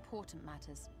to more important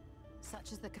matters,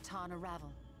 such as the Katana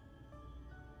Ravel.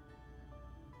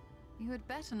 You had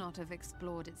better not have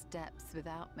explored its depths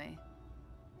without me.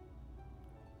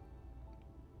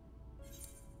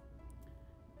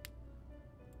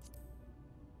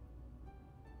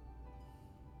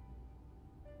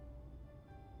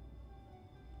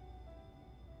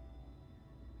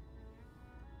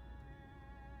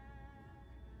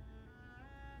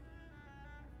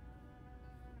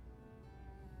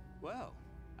 Well,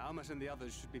 Almet and the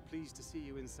others should be pleased to see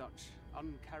you in such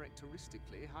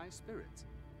uncharacteristically high spirits.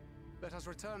 Let us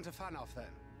return to Fanoff then,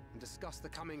 and discuss the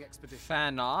coming expedition.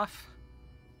 Fanoff?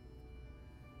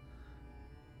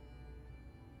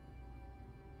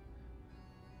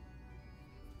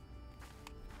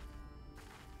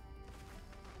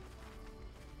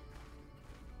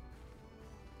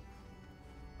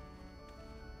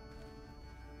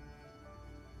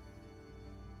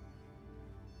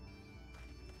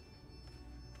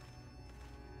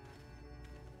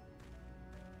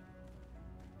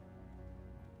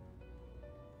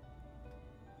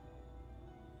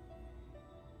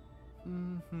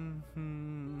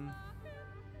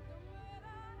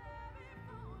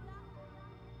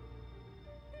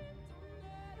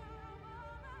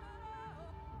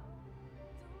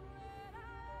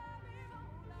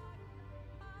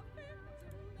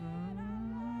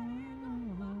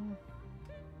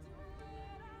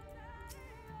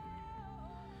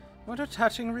 What a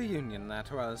touching reunion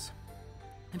that was.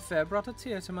 It fair brought a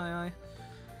tear to my eye.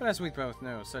 But as we both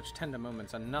know, such tender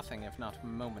moments are nothing if not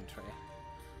momentary.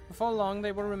 Before long,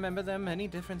 they will remember their many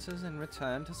differences and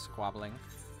return to squabbling.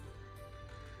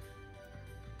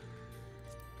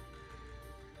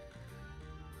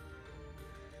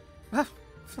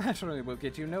 Flattery will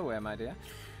get you nowhere, my dear.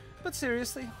 But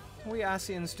seriously, we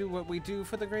Ascians do what we do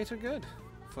for the greater good,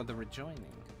 for the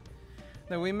rejoining.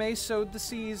 Though we may sow the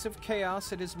seeds of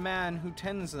chaos, it is man who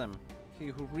tends them, he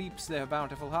who reaps their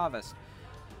bountiful harvest.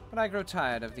 But I grow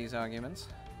tired of these arguments.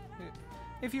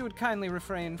 If you would kindly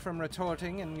refrain from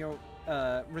retorting and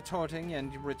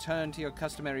return to your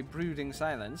customary brooding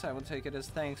silence, I will take it as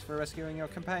thanks for rescuing your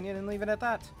companion and leave it at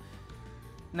that.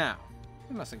 Now,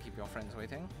 you mustn't keep your friends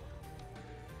waiting.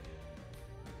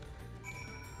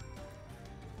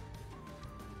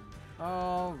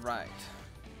 All right.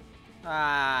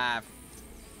 Ah,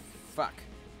 fuck.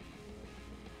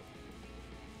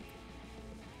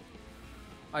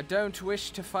 I don't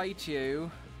wish to fight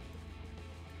you.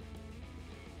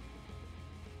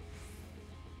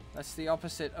 That's the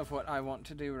opposite of what I want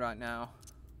to do right now.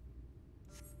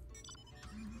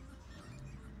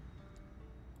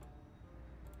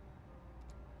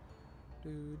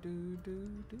 Do do do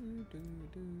do do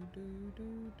do do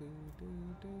do do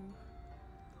do.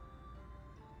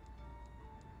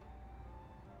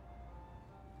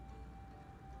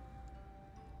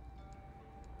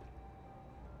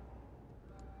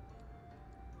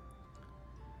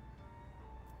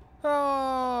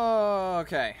 Oh,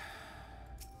 okay.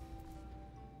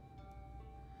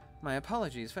 My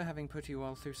apologies for having put you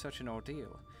all through such an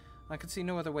ordeal. I could see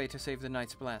no other way to save the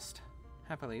Knights Blessed.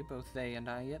 Happily, both they and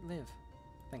I yet live,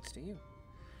 thanks to you.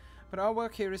 But our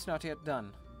work here is not yet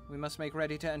done. We must make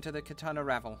ready to enter the Katana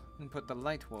Ravel and put the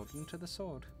Light Warden to the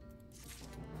sword.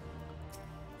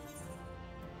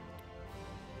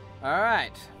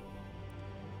 Alright.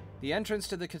 The entrance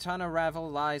to the Katana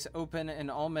Ravel lies open, and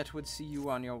Almet would see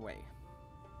you on your way.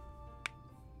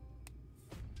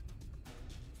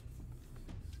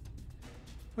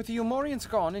 With the Umorians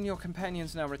gone and your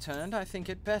companions now returned, I think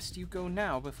it best you go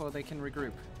now before they can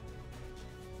regroup.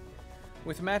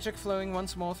 With magic flowing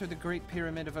once more through the Great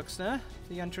Pyramid of Uxner,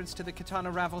 the entrance to the Katana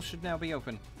Ravel should now be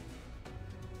open.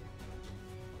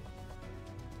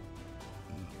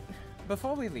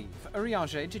 Before we leave,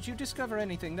 Urianger, did you discover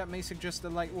anything that may suggest the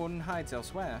Light Warden hides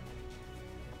elsewhere?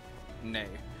 Nay.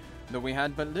 Though we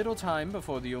had but little time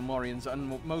before the Umorians'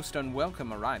 most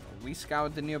unwelcome arrival, we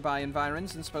scoured the nearby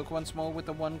environs and spoke once more with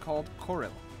the one called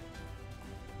Koril.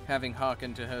 Having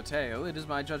hearkened to her tale, it is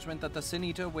my judgment that the Sin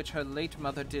Eater which her late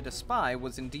mother did espy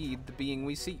was indeed the being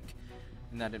we seek,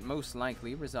 and that it most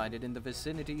likely resided in the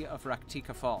vicinity of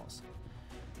Raktika Falls.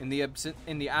 In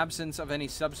the absence of any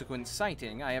subsequent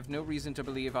sighting, I have no reason to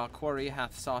believe our quarry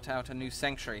hath sought out a new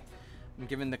sanctuary, and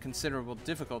given the considerable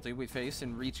difficulty we face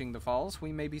in reaching the falls,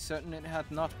 we may be certain it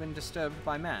hath not been disturbed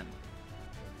by man.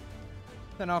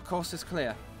 Then our course is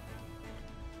clear.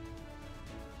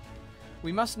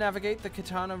 We must navigate the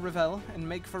Katana Ravel and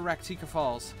make for Raktika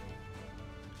Falls.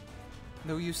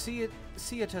 Though you see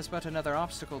it as but another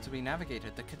obstacle to be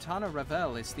navigated, the Katana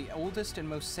Ravel is the oldest and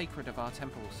most sacred of our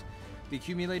temples. The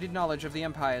accumulated knowledge of the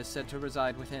Empire is said to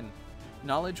reside within.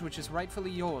 Knowledge which is rightfully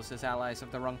yours as allies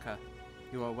of the Runka.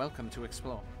 You are welcome to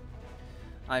explore.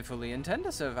 I fully intend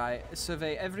to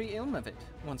survey every ilm of it,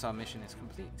 once our mission is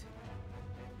complete.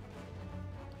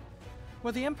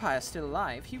 Were the Empire still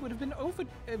alive, he would have been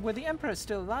were the Emperor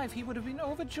still alive, he would have been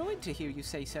overjoyed to hear you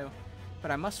say so.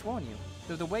 But I must warn you,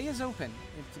 though the way is open,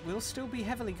 it will still be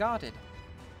heavily guarded.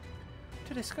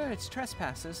 To discourage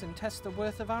trespassers and test the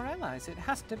worth of our allies, it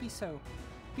has to be so.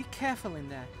 Be careful in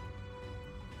there.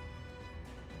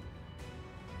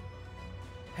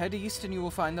 Head east and you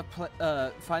will find the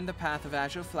path of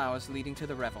azure flowers leading to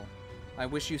the Revel. I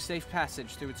wish you safe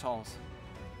passage through its halls.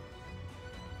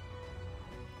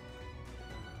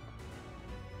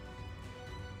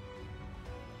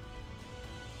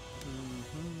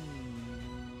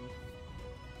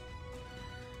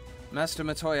 Master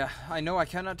Matoya, I know I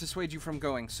cannot dissuade you from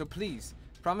going, so please,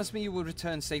 promise me you will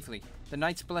return safely. The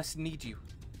Knights Blessed need you.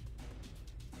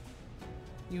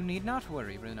 You need not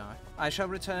worry, Runar. I shall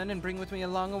return and bring with me a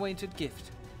long-awaited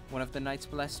gift. One of the Knights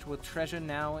Blessed will treasure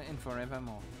now and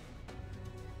forevermore.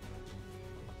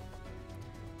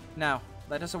 Now,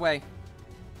 let us away.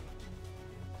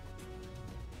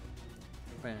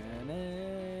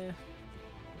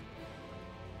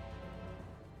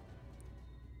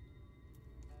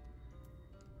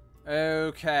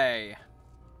 Okay.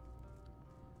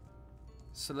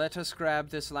 So let us grab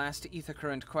this last Ether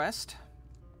Current quest.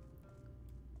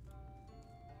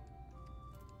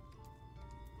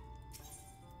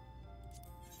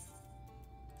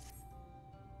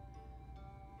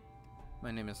 My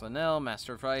name is Linnell,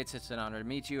 Master of Rites. It's an honor to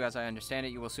meet you. As I understand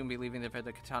it, you will soon be leaving for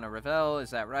the Katana Ravel.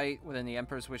 Is that right? Within the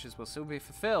Emperor's wishes will soon be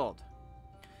fulfilled.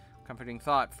 Comforting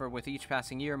thought, for with each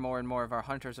passing year, more and more of our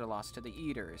hunters are lost to the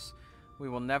Eaters. We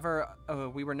were never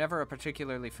a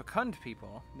particularly fecund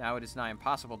people. Now it is nigh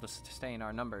impossible to sustain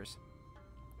our numbers.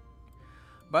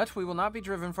 But we will not be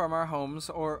driven from our homes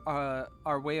or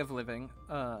our way of living.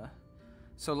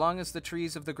 So long as the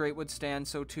trees of the Great Wood stand,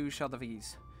 so too shall the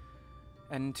V's.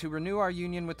 And to renew our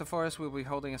union with the forest, we will be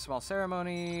holding a small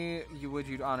ceremony.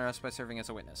 You'd honor us by serving as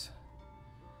a witness.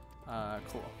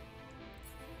 Cool.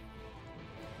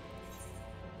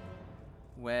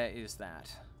 Where is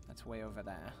that? That's way over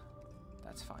there.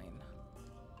 That's fine.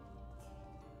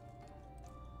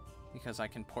 Because I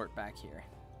can port back here.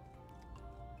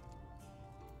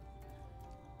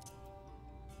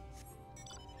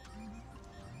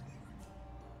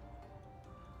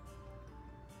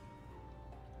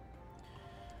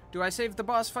 Do I save the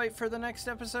boss fight for the next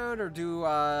episode, or do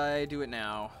I do it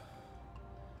now?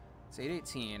 It's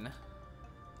 8:18. I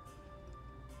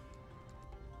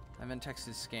haven't texted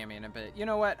Scammy in a bit. You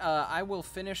know what? I will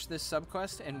finish this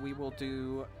subquest, and we will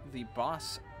do the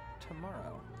boss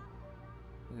tomorrow.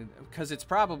 Because it's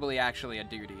probably actually a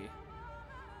duty,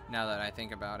 now that I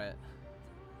think about it.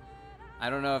 I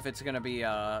don't know if it's going to be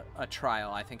a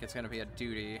trial. I think it's going to be a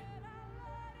duty.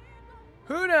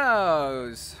 Who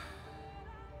knows?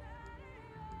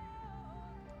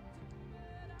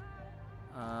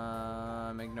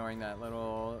 I'm ignoring that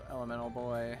little elemental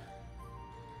boy.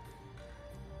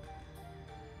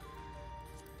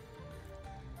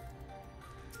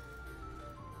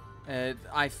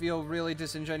 I feel really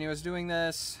disingenuous doing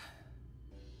this.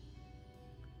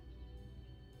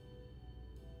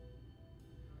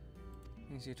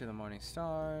 Brings you to the morning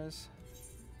stars.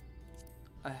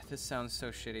 This sounds so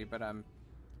shitty, but I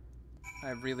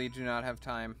really do not have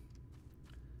time.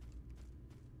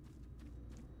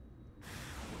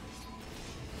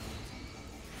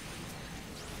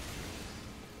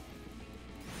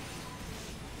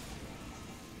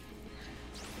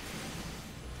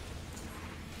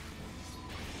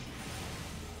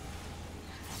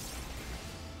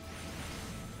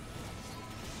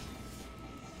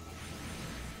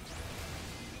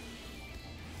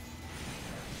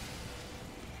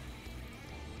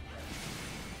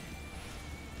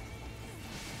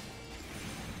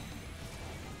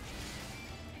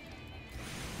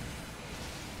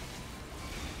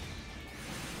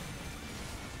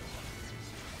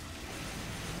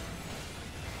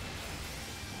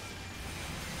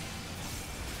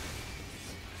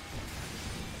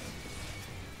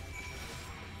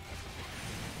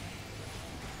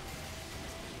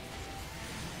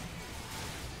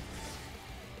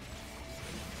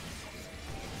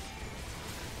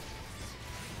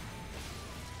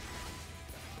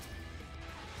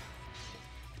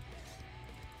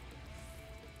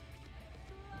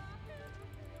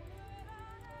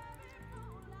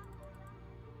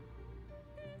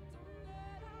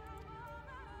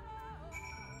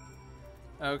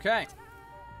 Okay.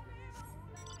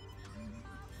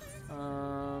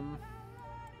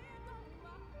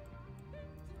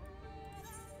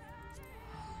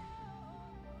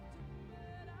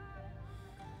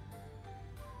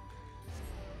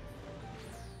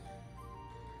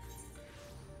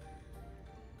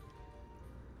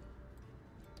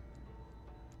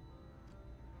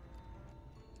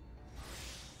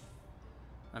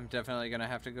 I'm definitely gonna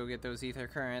have to go get those ether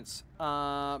currents.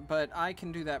 But I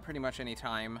can do that pretty much any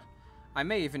time. I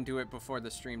may even do it before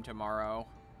the stream tomorrow.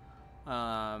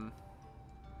 But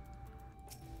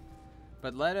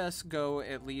let us go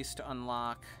at least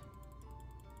unlock.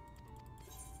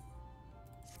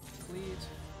 Complete.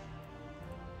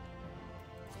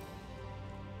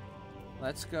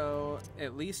 Let's go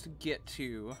at least get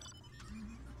to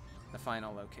the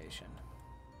final location.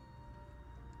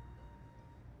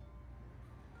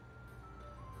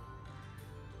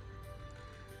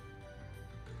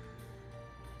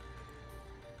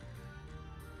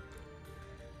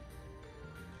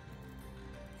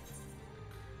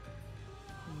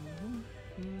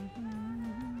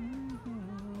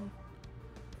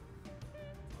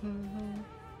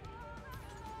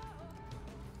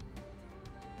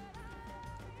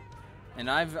 And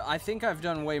I think I've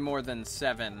done way more than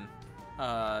 7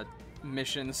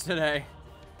 missions today.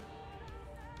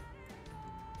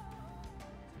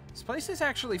 This place is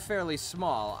actually fairly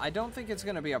small. I don't think it's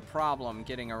going to be a problem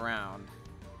getting around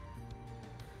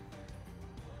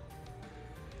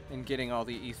and getting all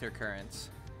the ether currents.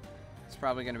 It's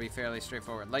probably going to be fairly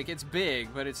straightforward. Like, it's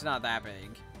big, but it's not that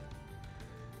big.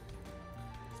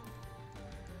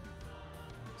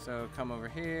 So come over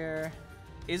here.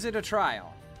 Is it a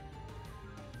trial?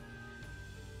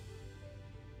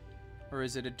 Or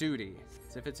is it a duty?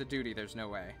 As if it's a duty, there's no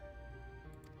way.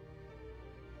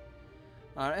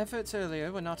 Our efforts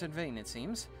earlier were not in vain, it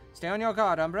seems. Stay on your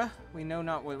guard, Umbra. We know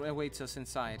not what awaits us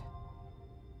inside.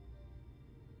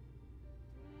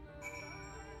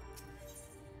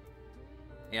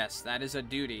 Yes, that is a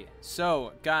duty.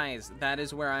 So, guys, that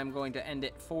is where I'm going to end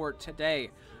it for today.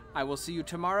 I will see you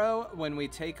tomorrow when we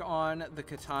take on the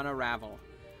Katana Ravel.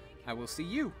 I will see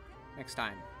you next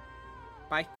time.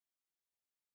 Bye.